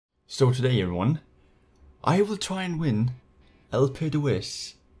So today everyone, I will try and win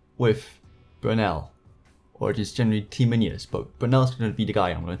Alpe with Bernal, or just generally Team Ineos, but Bernal's going to be the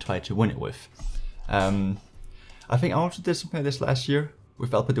guy I'm going to try to win it with. I think I also did something like this last year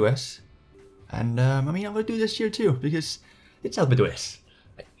with Alpe, and I mean I'm going to do this year too, because it's Alpe.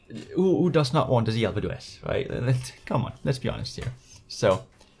 Who does not want to see Alpe, right? Come on, let's be honest here. So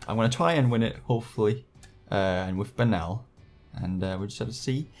I'm going to try and win it, hopefully, and with Bernal, and we'll just have to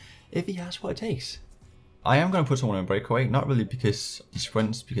see if he has what it takes. I am going to put someone in breakaway, not really because he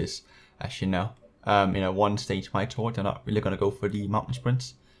sprints, because as you know, in a one stage of my tour, they're not really going to go for the mountain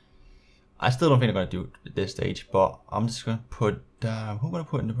sprints. I still don't think they're going to do it at this stage, but I'm just going to put, who am I going to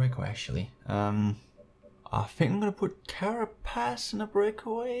put in the breakaway actually? I think I'm going to put Carapaz in a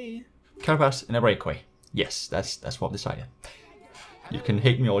breakaway. Carapaz in a breakaway. Yes, that's what I've decided. You can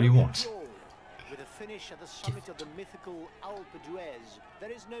hate me all you want. With a finish at the summit of the mythical Alpe d'Huez, there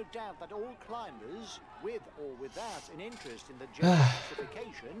is no doubt that all climbers, with or without an interest in the general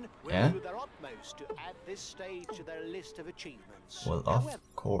classification, will do their utmost to add this stage to their list of achievements. Well,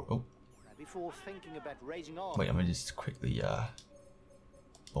 of course. Oh. Before thinking about raising on. Wait, let me just quickly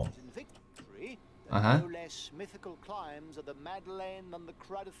boom. In victory, no less mythical climbs of the Madeleine than the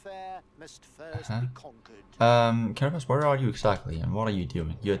Croix de Fer must first be conquered. Carapaz, where are you exactly, and what are you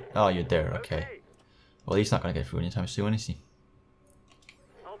doing? You're there. Okay. Well, he's not gonna get through anytime soon, is he?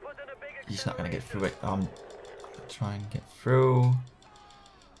 He's not gonna get through it. I'm gonna try and get through,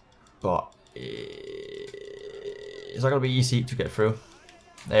 but it's not gonna be easy to get through.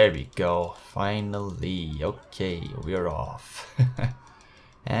 There we go. Finally. Okay, we're off.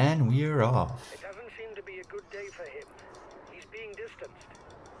 And we're off. It doesn't seem to be a good day for him. He's being distanced.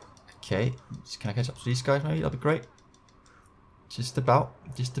 Okay, can I catch up to these guys maybe? That'd be great. Just about.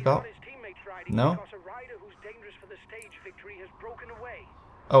 No? A rider who's dangerous for the stage victory has broken away.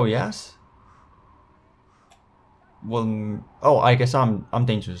 Oh yes? Well, oh, I guess I'm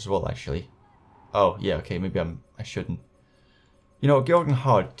dangerous as well actually. Oh, yeah, okay, maybe I shouldn't. You know, Georgen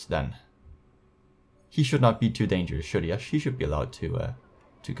Hart then. He should not be too dangerous, should he? He should be allowed to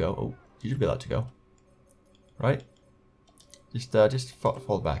go. Oh, he should be allowed to go. Right? Just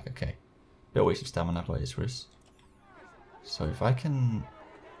fall back, okay. Bit of waste of stamina play this first. So if I can.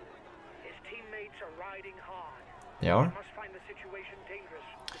 His teammates are riding hard. They are? Must find the situation dangerous.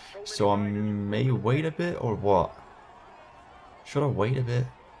 So I may wait a bit or what? Should I wait a bit?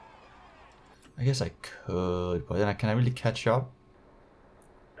 I guess I could, but then can I really catch up?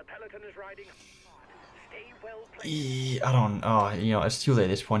 The peloton is riding hard. Stay well placed. I don't. Oh, you know, it's too late.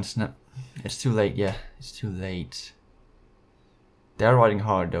 This point, isn't it? It's too late. Yeah, it's too late. They're riding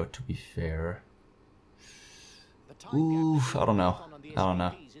hard, though. To be fair. Oof, I don't know.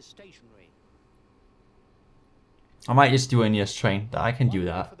 I might just do Ineos train. I can do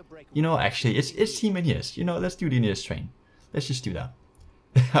that. You know, actually, it's Team Ineos. You know, let's do the Ineos train. Let's just do that.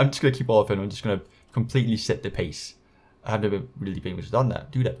 I'm just gonna keep all of it. I'm just gonna completely set the pace. I have never really been able to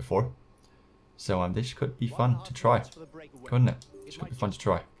do that before. So this could be fun to try, couldn't it? This could be fun to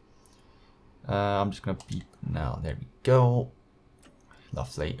try. I'm just gonna beep now. There we go.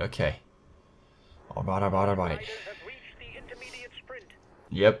 Lovely. Okay. Alright.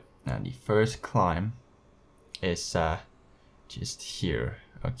 Yep. And the first climb is just here.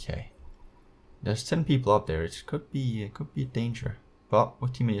 Okay. There's 10 people up there. It could be a danger. But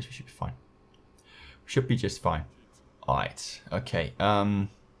with Team Ineos, we should be fine. We should be just fine. Alright. Okay.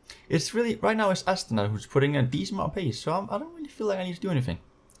 It's really right now it's Astana who's putting in a decent amount of pace, so I don't really feel like I need to do anything.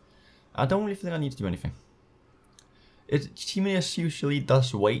 Team Ineos usually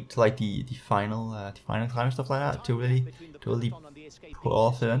does wait to like the final climb and stuff like that to really put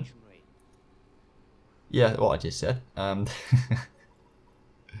off it in. Yeah, what I just said.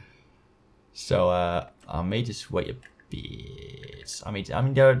 So I may just wait a bit. I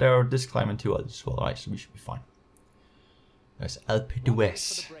mean there are this climb and two others as well, right? So we should be fine. There's Alpe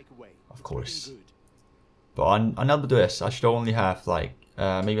d'Huez, of course. But on Alpe d'Huez, I should only have like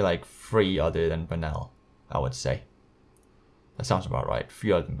maybe like 3 other than Bernal, I would say. That sounds about right.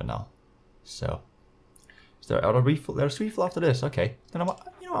 3 other than Bernal. So is there other refill? There's refill after this. Okay, then I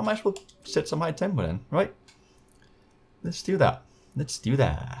might as well set some high tempo then, right? Let's do that. Let's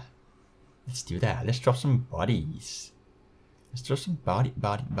drop some bodies. Let's drop some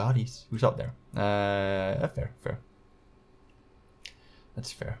bodies. Who's up there? Fair.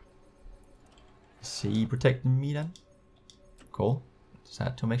 That's fair. Is he protecting me then? Cool. Just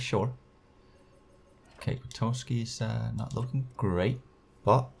had to make sure. Okay, Kwiatkowski's not looking great,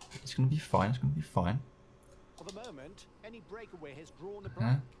 but it's gonna be fine. For the moment, any breakaway has drawn a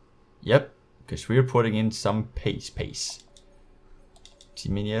Yep, because we're putting in some pace.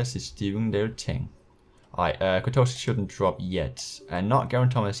 Team Ineos is doing their thing. Alright, Kotowski shouldn't drop yet. And not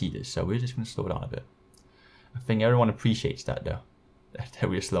Geraint Thomas either, so we're just going to slow down a bit. I think everyone appreciates that though. That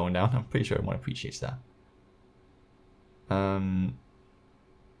we're slowing down. I'm pretty sure everyone appreciates that. And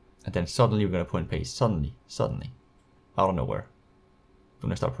then suddenly we're going to put in pace. Suddenly. Out of nowhere. We're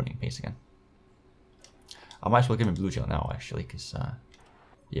going to start putting in pace again. I might as well give him blue gel now actually, because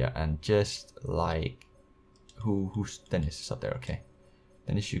yeah, and just like who's Dennis is up there, okay.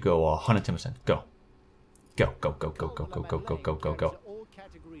 Dennis should go 110%. Go. Go.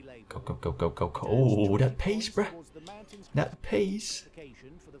 Oh, that pace, bruh. That pace.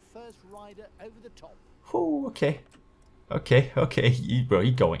 Oh, okay. Bro,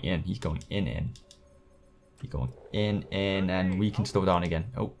 he's going in. He's going in. He's going in, and we can slow down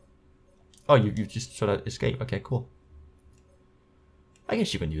again. Oh, you just sort of escape. Okay, cool. I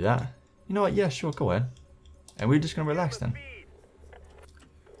guess you can do that. You know what? Yeah, sure, go ahead. And we're just gonna relax then.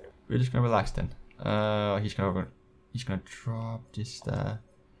 He's gonna drop just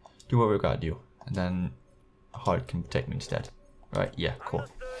do what we gotta do, and then Hard can protect me instead. Right? Yeah, cool.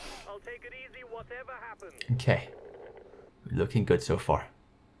 Okay, we're looking good so far.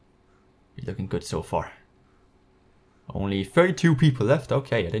 Only 32 people left.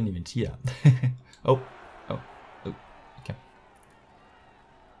 Okay, I didn't even see that. Oh, okay.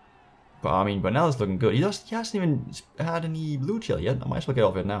 But I mean, Bernal is looking good. He hasn't even had any blue gel yet. I might as well get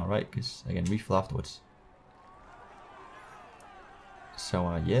off it now, right? Because again, refill afterwards.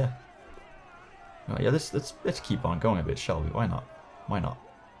 So yeah. Yeah, let's keep on going a bit, shall we? Why not?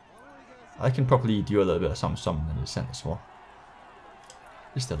 I can probably do a little bit of something in the descent as well.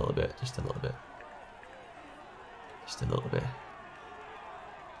 Just a little bit.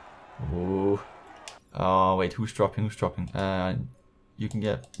 Ooh. Oh wait, who's dropping? You can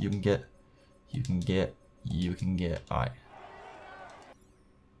get. Alright.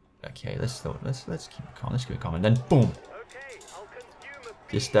 Okay, let's keep it calm. Let's keep it calm, and then boom.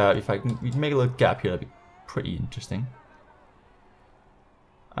 Just if we can make a little gap here, that'd be pretty interesting.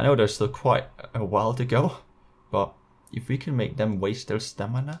 I know there's still quite a while to go, but if we can make them waste their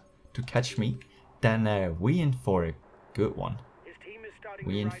stamina to catch me, then we in for a good one.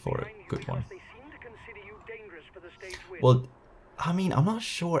 Well, I mean, I'm not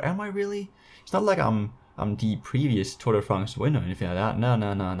sure. Am I really? It's not like I'm the previous Tour de France winner or anything like that. No,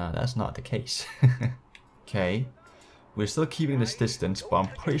 that's not the case. Okay, we're still keeping this distance, but I'm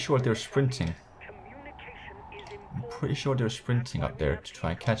pretty sure they're sprinting. Up there to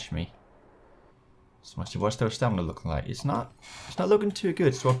try and catch me. So what's their stamina looking like? It's not looking too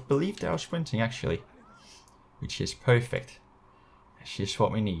good. So I believe they are sprinting actually, which is perfect. That's just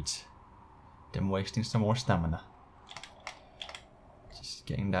what we need. Them wasting some more stamina. Just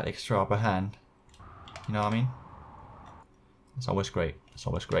getting that extra upper hand. You know what I mean? It's always great.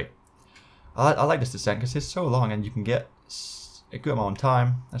 I like this descent because it's so long and you can get a good amount of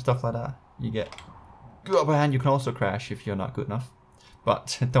time and stuff like that. You get good upper hand. You can also crash if you're not good enough.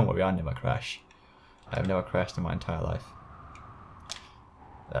 But don't worry, I never crash. I've never crashed in my entire life.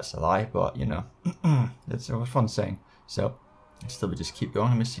 That's a lie, but you know, it was fun saying. So, still we just keep going.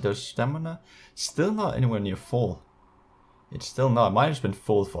 Let me see those stamina. Still not anywhere near full. It's still not. It might have been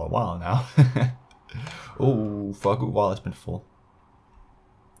full for a while now. Oh, for a good while it's been full.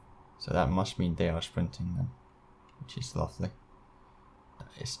 So that must mean they are sprinting then, which is lovely. That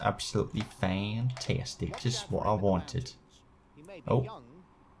is absolutely fantastic. Just what I wanted. Oh.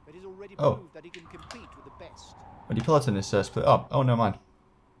 But the peloton is split up. Oh, never mind.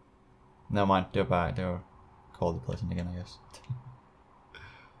 They're back. They're called the peloton again, I guess.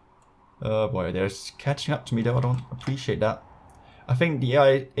 Oh boy, they're catching up to me though. I don't appreciate that. I think the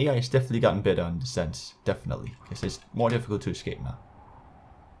AI has definitely gotten better on descents. Definitely. Because it's more difficult to escape now.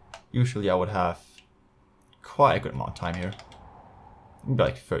 Usually I would have quite a good amount of time here. Maybe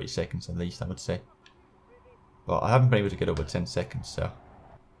like 30 seconds at least, I would say. But I haven't been able to get over 10 seconds, so...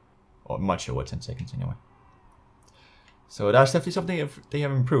 Or much over 10 seconds anyway. So that's definitely something they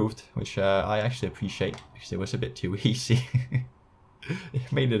have improved, which I actually appreciate, because it was a bit too easy.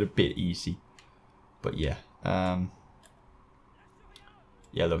 It made it a bit easy. But yeah.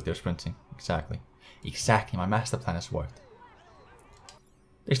 Yeah, look, they're sprinting. Exactly, my master plan has worked.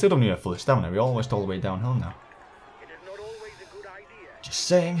 They still don't need a full stamina. We're almost all the way downhill now. Just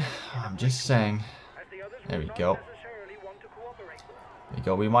saying. I'm just saying. There we go. There we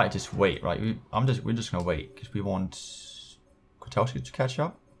go. We might just wait, right? We're just gonna wait because we want Kotowski to catch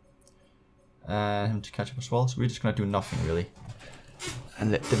up and him to catch up as well. So we're just gonna do nothing really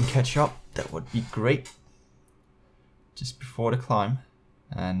and let them catch up. That would be great. Just before the climb.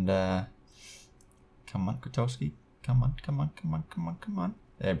 And come on, Kotowski. Come on, come on, come on, come on, come on.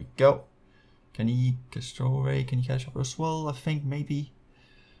 There we go. Can he catch up as well? I think maybe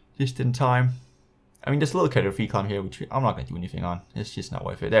just in time. I mean, there's a little kind of free climb here, which I'm not going to do anything on. It's just not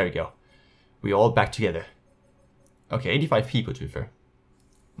worth it. There we go. We're all back together. Okay, 85 people to be fair.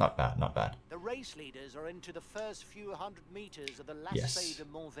 Not bad, not bad. The race leaders are into the first few hundred meters of the Yes. de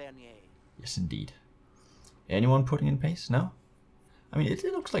Montvernier. Yes, indeed. Anyone putting in pace? No? I mean, it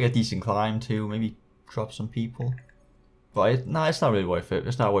looks like a decent climb too. Maybe drop some people. But no, it's not really worth it.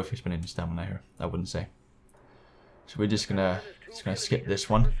 It's not worth spending stamina here, I wouldn't say. So we're just gonna skip this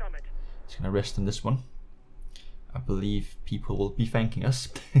one. Just gonna rest on this one. I believe people will be thanking us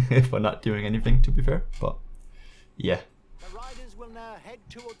for not doing anything, to be fair. But yeah. The riders will now head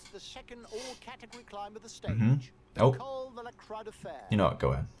towards the second all-category climb of the stage. Oh. Col de la Croix de Fer. You know what?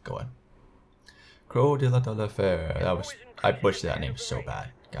 Go ahead. Go ahead. Croix de la Fer. That was, I butchered that name so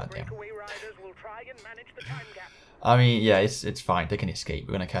bad. Goddamn. I mean, yeah, it's fine. They can escape.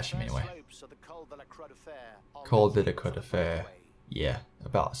 We're gonna catch them anyway. Col de la Croix de Fer. Yeah,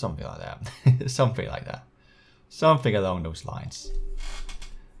 about something like that. Something like that. Something along those lines.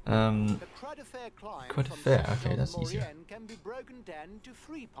 The Croix de Fer climb Croix de from Fer, Saint okay, that's Jean easier. Maurienne can be broken down into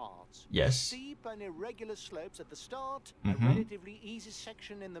 3 parts. Yes. Steep and irregular slopes at the start, a relatively easy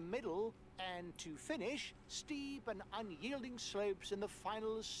section in the middle, and to finish, steep and unyielding slopes in the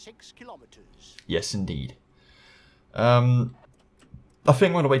final 6 kilometers. Yes, indeed. I think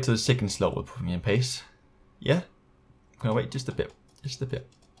I'm gonna wait till the second slope will put me in pace. Yeah? I'm gonna wait just a bit. Just a bit.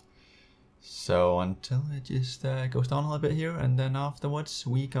 So until it just goes down a little bit here, and then afterwards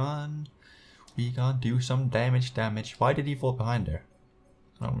we can do some damage. Why did he fall behind there?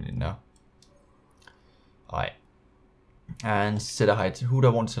 I don't really know. Alright. And set a height. Who do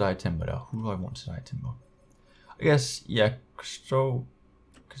I want to set a high timber though? Who do I want to set a high timber? I guess, yeah,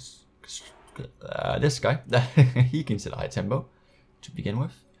 this guy. He can set a high tempo to begin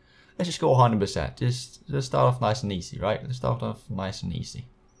with. Let's just go 100%. Just start off nice and easy, right? Let's start off nice and easy.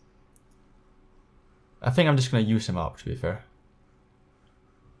 I think I'm just going to use him up, to be fair.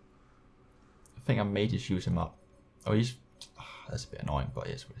 I think I may just use him up. Oh, he's... Oh, that's a bit annoying, but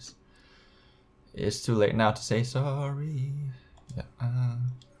yes, it is. It's too late now to say sorry. Yeah.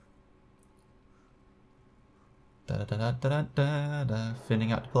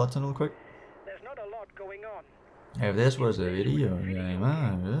 Filling out the plot real quick. There's not a lot going on. If this was a video game,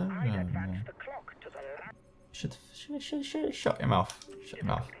 I'd advance the clock to the shut your mouth. Shut your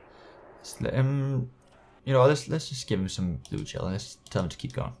mouth. Let's let him. You know, let's just give him some blue gel and let's tell him to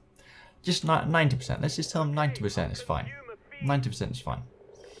keep going. Just 90%. Let's just tell him 90% is fine. 90% is fine.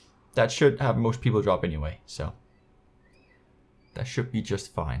 That should have most people drop anyway, so that should be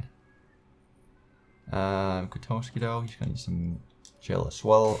just fine. Kutowski though, he's gonna need some gel as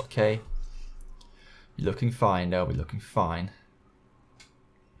well. Okay. You're looking fine though, we're looking fine.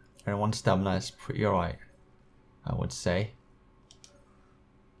 And one stamina is pretty alright, I would say.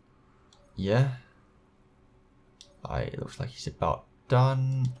 Yeah. It looks like he's about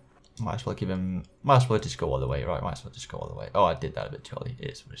done. Might as well give him. Might as well just go all the way, right? Might as well just go all the way. Oh, I did that a bit too early.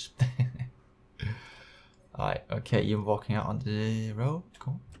 It is what it is. Alright, okay, you're walking out on the road.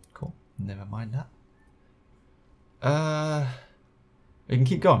 Cool, cool. Never mind that. We can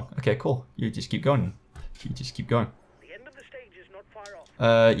keep going. Okay, cool. You just keep going. You just keep going. The end of the stage is not far off.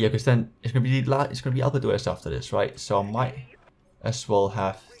 Yeah, because then it's gonna be Alpe d'Huez after this, right? So I might as well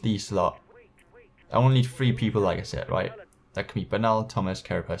have these lot. I only need 3 people, like I said, right? That can be Bernal, Thomas,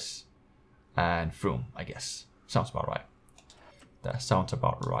 Carapace, and Froome, I guess. Sounds about right. That sounds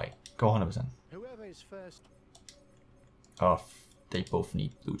about right. Go 100%. Whoever is first. Oh, they both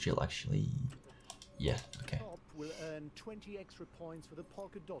need blue gel, actually. Yeah, okay. Top will earn 20 extra points for the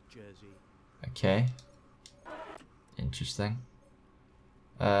polka dot jersey. Okay. Interesting.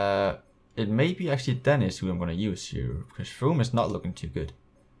 It may be actually Dennis who I'm going to use here, because Froome is not looking too good.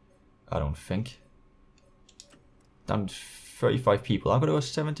 I don't think. Down to 35 people. I'm going to go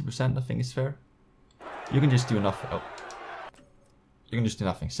 70%, I think is fair. You can just do nothing. Oh. You can just do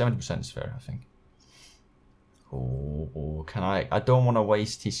nothing. 70% is fair, I think. Oh, can I? I don't want to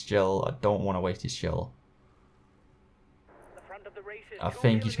waste his gel. I don't want to waste his gel. I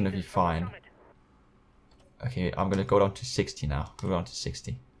think he's going to be fine. Okay, I'm going to go down to 60 now. Go down to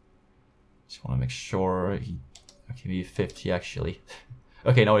 60. Just want to make sure he... Okay, maybe 50 actually.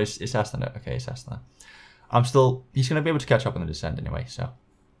 Okay, no, it's Astana. Okay, it's Astana. I'm still... He's going to be able to catch up on the descent anyway, so...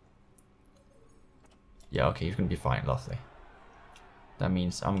 Yeah, okay, he's going to be fine. Lovely. That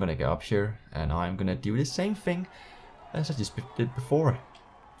means I'm going to go up here, and I'm going to do the same thing as I just did before.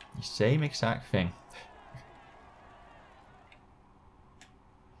 The same exact thing.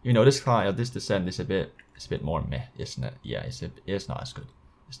 You know, this descent is a bit It's a bit more meh, isn't it? Yeah, it's not as good.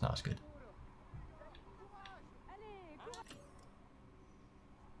 It's not as good.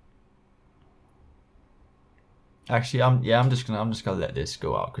 Actually, I'm just gonna let this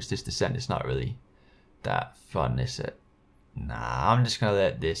go out because this descent is not really that fun, is it? Nah, I'm just gonna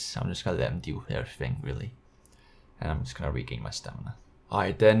let them do their thing, really. And I'm just gonna regain my stamina.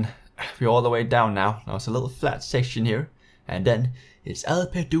 Alright then, we're all the way down now. Now it's a little flat section here. And then it's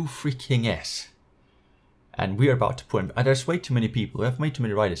Alpe do freaking S. And we're about to put in, and there's way too many people. We have way too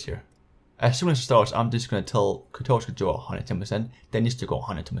many riders here. As soon as it starts, I'm just gonna tell Kotosh to go 110%, Dennis to go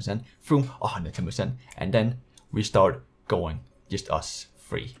 110%, Froome 110%, and then we start going. Just us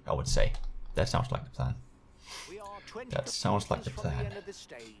free, I would say. That sounds like the plan. That sounds like the plan.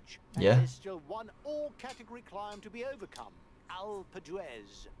 Yeah. There's still one all-category climb to be overcome. Alpe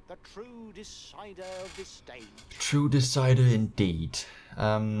d'Huez, the true decider of this stage. True decider indeed.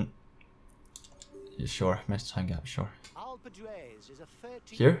 You sure? Missed time gap, sure. Alpe d'Huez is a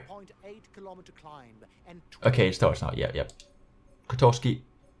 13.8 kilometer climb and okay, it starts now. Yep. Kotowski,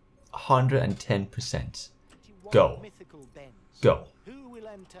 110%. Go. Go.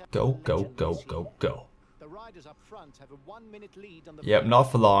 Go. The riders up front have a 1 minute lead on the yep,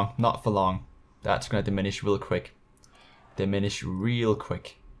 not for long. Not for long. That's gonna diminish real quick.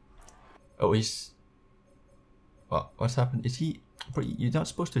 Oh, he's... What's happened? Is he... Bro, you're not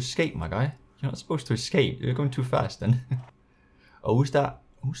supposed to escape, my guy. You're not supposed to escape. You're going too fast, then. Oh, who's that?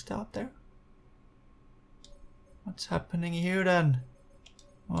 Who's that up there? What's happening here, then?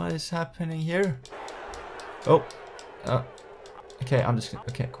 What is happening here? Oh. Okay, I'm just gonna...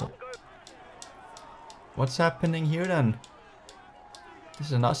 Okay, cool. What's happening here, then?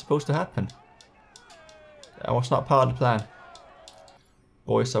 This is not supposed to happen. That was not part of the plan.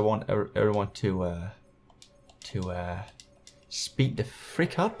 Boys, I want everyone to speed the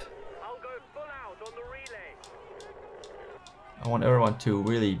frick up. I'll go full out on the relay. I want everyone to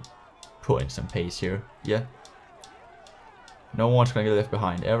really put in some pace here. Yeah. No one's gonna get left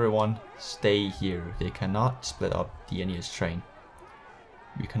behind. Everyone stay here. They cannot split up the Aeneas train.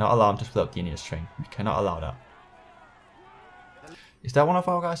 We cannot allow them to split up the Aeneas train. We cannot allow that. Is that one of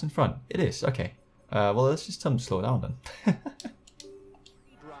our guys in front? It is. Okay. Well, let's just tell them to slow down then.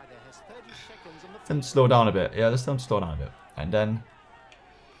 Tell them to slow down a bit. Yeah, let's tell them to slow down a bit. And then,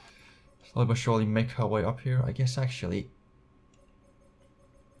 slowly but surely make our way up here. I guess actually,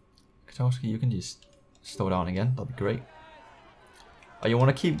 Kotowski, you can just slow down again. That'll be great. Oh, you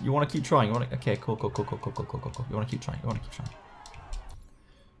want to keep trying. Okay, cool. You want to keep trying.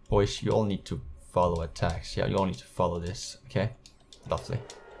 Boys, you all need to follow attacks. Yeah, you all need to follow this. Okay, lovely.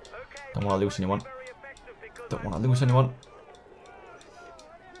 Don't want to lose anyone.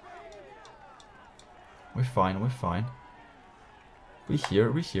 We're fine. We're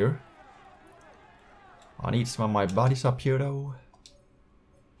here. I need some of my bodies up here, though.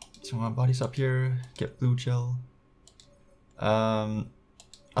 Get blue gel. I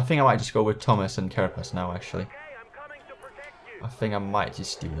think I might just go with Thomas and Carapace now, actually. I think I might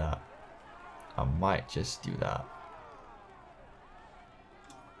just do that.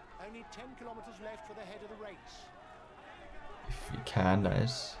 Only 10 kilometers left for the head of the race. If you can, that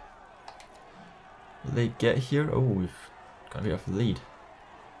is. Will they get here? Oh, we've got to be off the lead.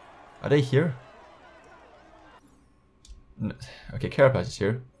 Are they here? No. Okay, Carapace is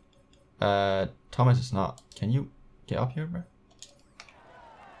here. Thomas is not. Can you get up here, bro?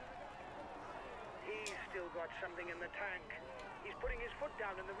 He's still got something in the tank. He's putting his foot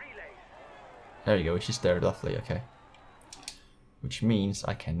down in the relays. There you go, he's just there, lovely, okay. Which means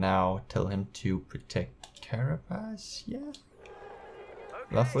I can now tell him to protect Carapace, yeah?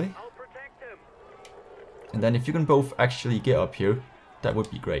 Okay, Lovely. I'll protect him. And then if you can both actually get up here, that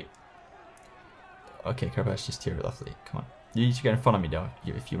would be great. Okay, Carapace just here, lovely, come on. You need to get in front of me though,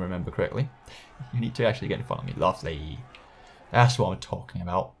 if you remember correctly. You need to actually get in front of me, lovely. That's what I'm talking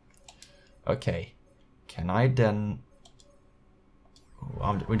about. Okay, can I then...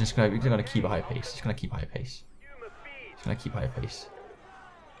 we're gonna keep a high pace. Just gonna keep high pace.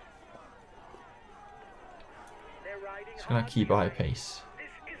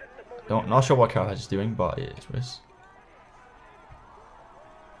 Not sure what Carapace is doing, but it is what it is.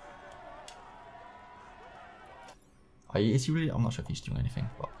 Is he really? I'm not sure if he's doing anything,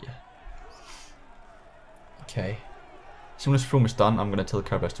 but yeah. Okay. As soon as Froome is done, I'm gonna tell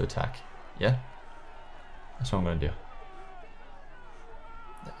Carapace to attack. Yeah? That's what I'm gonna do.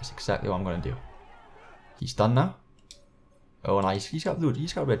 That's exactly what I'm gonna do. He's done now. Oh, nice. He's got blue.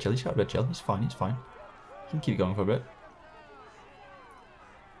 He's got red gel. He's fine. He can keep going for a bit.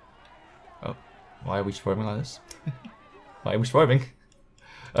 Oh, why are we swerving like this? Why are we swerving?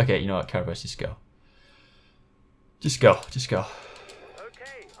 Okay, you know what? Carapace, just go. Just go, just go.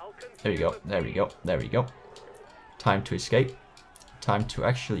 Okay, I'll There we go, there we go, there we go. Time to escape. Time to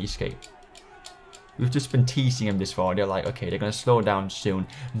actually escape. We've just been teasing him this far. They're like, okay, they're gonna slow down soon.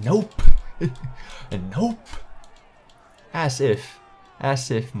 Nope. Nope. As if,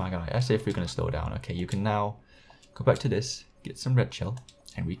 my guy, as if we're gonna slow down. Okay, you can now go back to this, get some red shell,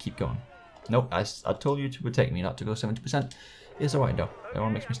 and we keep going. Nope, I told you to protect me, not to go 70%. It's alright though,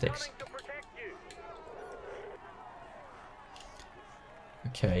 everyone makes mistakes.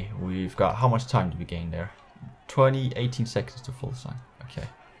 Okay, we've got, how much time do we gain there? 18 seconds to full sign. Okay.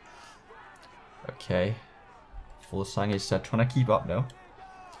 Okay. Full sign is trying to keep up though.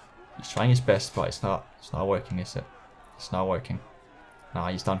 He's trying his best, but it's not working, is it? It's not working. Nah,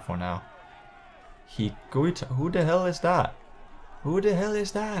 he's done for now. Who the hell is that? Who the hell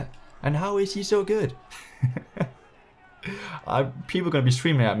is that? And how is he so good? People are gonna be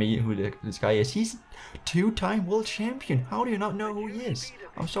screaming at me who this guy is. He's 2-time world champion. How do you not know who he is?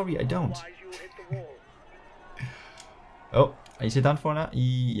 I'm sorry, I don't. Oh, is he done for now?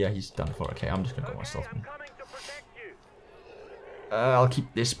 Yeah, he's done for. Okay, I'm just gonna go myself. I'll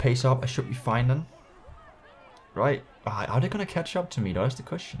keep this pace up. I should be fine then. Right? Are they gonna catch up to me? That's the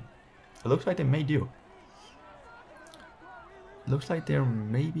question. It looks like they may do. Looks like they're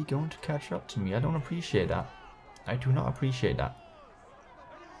maybe going to catch up to me. I don't appreciate that. I do not appreciate that.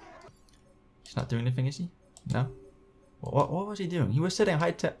 He's not doing anything, is he? No? What was he doing? He was setting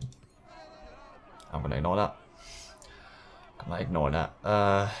high tech. I'm gonna ignore that.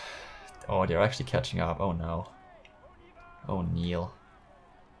 Oh, they're actually catching up. Oh no. Oh, Neil.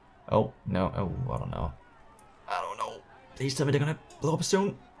 Oh, no. Oh, I don't know. I don't know. Please tell me they're gonna blow up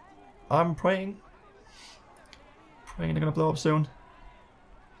soon. I'm praying. Praying they're gonna blow up soon.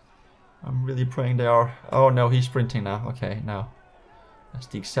 I'm really praying they are. Oh no, he's sprinting now. Okay, no. That's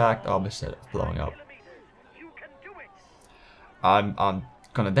the exact opposite of blowing up. I'm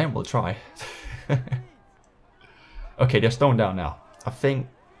gonna damn well try. Okay, they're slowing down now. I think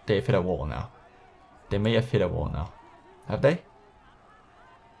they've hit a wall now. They may have hit a wall now. Have they?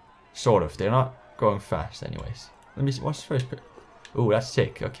 Sort of. They're not going fast anyways. Let me see. What's the first bit? Ooh, that's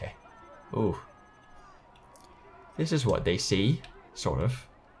sick. Okay. Ooh. This is what they see. Sort of.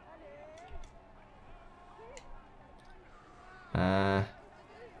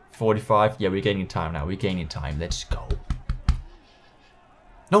 45. Yeah, we're gaining time now. We're gaining time. Let's go.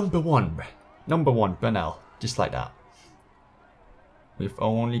 Number one, Bernal. Just like that. We've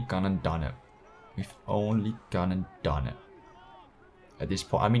only gone and done it. We've only gone and done it. At this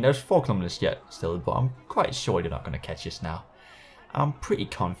point, I mean, there's 4 kilometers yet still, but I'm quite sure they're not going to catch us now. I'm pretty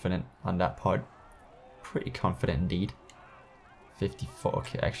confident on that part. Pretty confident indeed. 54.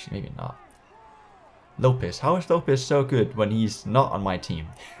 Okay, actually, maybe not. Lopez. How is Lopez so good when he's not on my team?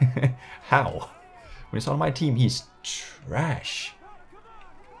 How? When he's on my team, he's trash.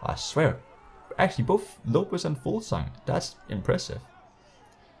 I swear. Actually, both Lopez and Fulsang. That's impressive.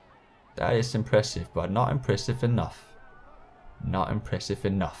 That is impressive, but not impressive enough. Not impressive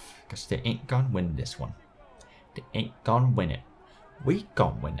enough. Because they ain't gonna win this one. They ain't gonna win it. We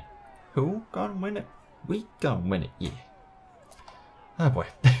gonna win it. Who gonna win it? We gonna win it, yeah. Oh boy.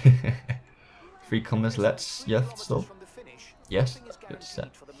 3 kilometers, let's, yes, so. Yes, good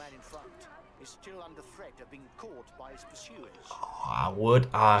set. Oh, I would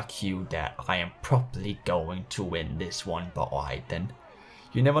argue that I am probably going to win this one, but alright then.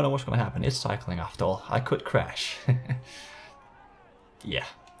 You never know what's going to happen. It's cycling after all. I could crash. Yeah.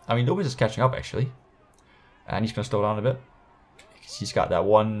 I mean, Lopez is catching up actually. And he's going to slow down a bit. He's got that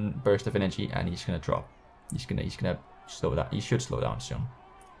one burst of energy and he's going to drop. He's gonna slow down. He should slow down soon.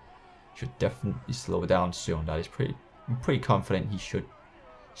 Should definitely slow down soon. That is I'm pretty confident he should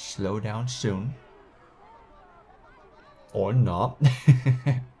slow down soon. Or not.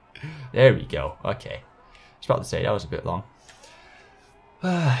 There we go. Okay. I was about to say that was a bit long.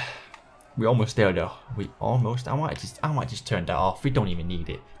 We're almost there though. We almost. I might just turn that off. We don't even need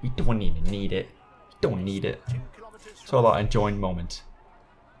it. We don't even need it. We don't need it. It's all about enjoying the moment.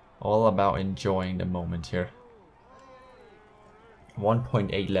 All about enjoying the moment here.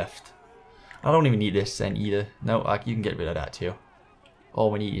 1.8 left. I don't even need this then either. No, you can get rid of that too.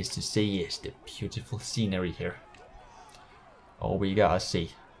 All we need is to see is the beautiful scenery here. All we gotta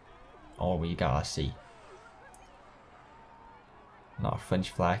see. All we gotta see. Not a French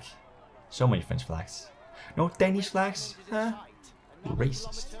flag. So many French flags. No Danish flags? Huh?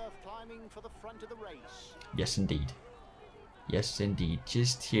 Racist. Yes indeed. Yes indeed.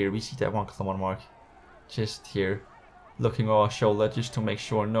 Just here, we see that 1 kilometer mark. Just here. Looking over our shoulder just to make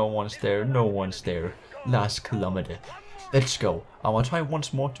sure no one's there. No one's there. Last kilometer. Let's go. I'm gonna try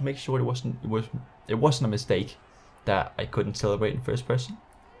once more to make sure it wasn't a mistake. that I couldn't celebrate in first person.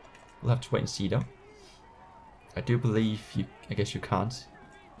 We'll have to wait and see though. I do believe you, I guess you can't.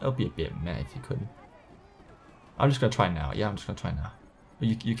 It'll be a bit meh if you couldn't. I'm just gonna try now. Yeah, I'm just gonna try now.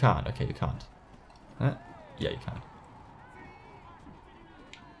 You can't. Okay, you can't. Huh? Yeah, you can.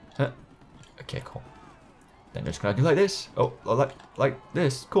 Huh? Okay, cool. Then just gonna do like this. Oh, like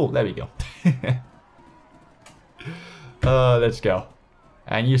this. Cool. There we go. Let's go.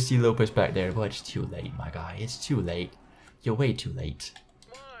 And you see Lopez back there, but it's too late, my guy. It's too late. You're way too late.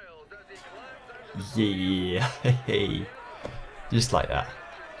 Yeah. Hey. Just like that.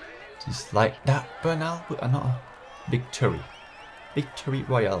 Just like that, Bernal with another victory. Victory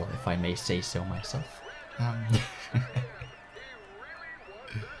Royale, if I may say so myself.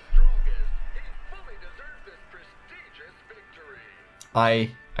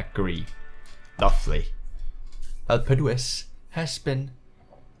 I agree. Lovely. Alpe has been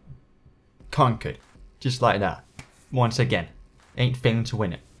conquered. Just like that. Once again. Ain't failing to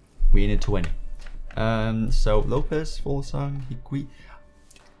win it. We need to win it. So Lopez, full song, Hikui.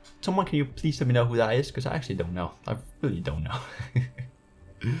 Someone, can you please let me know who that is? Because I actually don't know. I really don't know.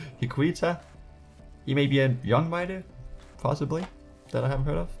 Hikuita? He may be a young rider, possibly, that I haven't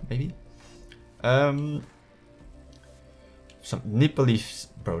heard of, maybe. Some Nipoli,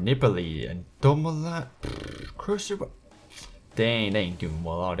 bro, Nipoli and Domola, Cruiser. They ain't doing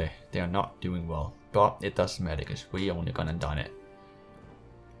well, are they? They are not doing well. But it doesn't matter because we only gonna done it.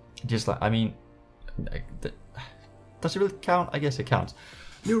 Just like, I mean, does it really count? I guess it counts.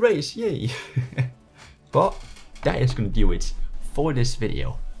 New race, yay! But that is gonna do it for this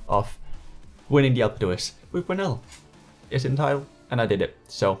video of winning the Alpe with Bernal. It's entitled, and I did it.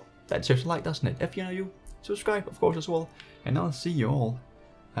 So that serves a like, doesn't it? If you know you, subscribe of course as well. And I'll see you all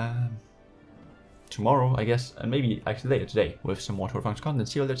tomorrow, I guess, and maybe actually later today with some more Tour de France content.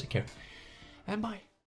 See you later, take care, and bye.